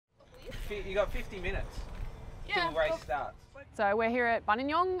You got 50 minutes till the race starts. So we're here at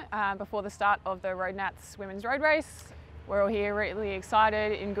Buninyong before the start of the Road Nats Women's Road Race. We're all here really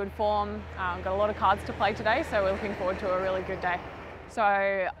excited, in good form. Got a lot of cards to play today, so we're looking forward to a really good day. So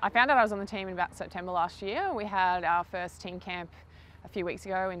I found out I was on the team in about September last year. We had our first team camp a few weeks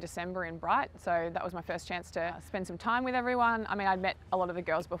ago in December in Bright, so that was my first chance to spend some time with everyone. I mean, I'd met a lot of the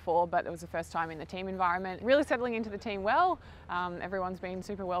girls before, but it was the first time in the team environment. Really settling into the team well. Everyone's been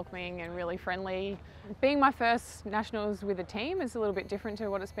super welcoming and really friendly. Being my first nationals with a team is a little bit different to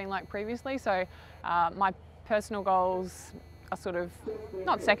what it's been like previously, so my personal goals are sort of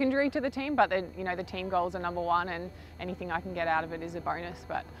not secondary to the team, but the team goals are number one, and anything I can get out of it is a bonus.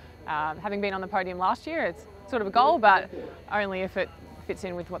 But having been on the podium last year, it's sort of a goal, but only if it fits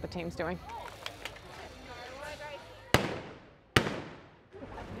in with what the team's doing.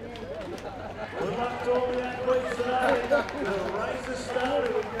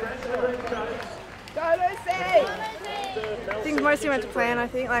 Things mostly went to plan. I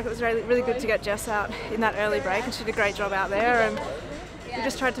think it was really good to get Jess out in that early break, and she did a great job out there. And we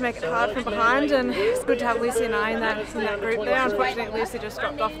just tried to make it hard from behind, and it's good to have Lucy and I in that group there. Unfortunately, Lucy just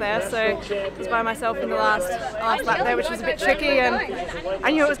dropped off there, so I was by myself in the last lap there, which was a bit tricky, and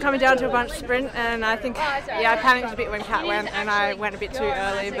I knew it was coming down to a bunch sprint, and I think, I panicked a bit when Kat went, and I went a bit too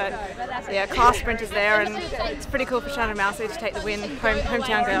early, but yeah, class sprint is there, and it's pretty cool for Shannon Mousey to take the win,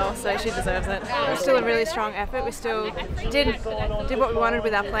 hometown girl, so she deserves it. It was still a really strong effort. We still did what we wanted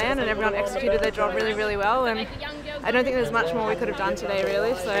with our plan, and everyone executed their job really, really well, and I don't think there's much more we could have done today,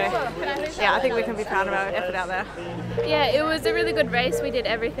 really. So yeah, I think we can be proud of our effort out there. Yeah, it was a really good race. We did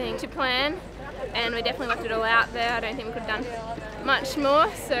everything to plan, and we definitely left it all out there. I don't think we could have done much more.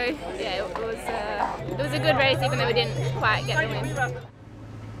 So yeah, it was a good race, even though we didn't quite get the win.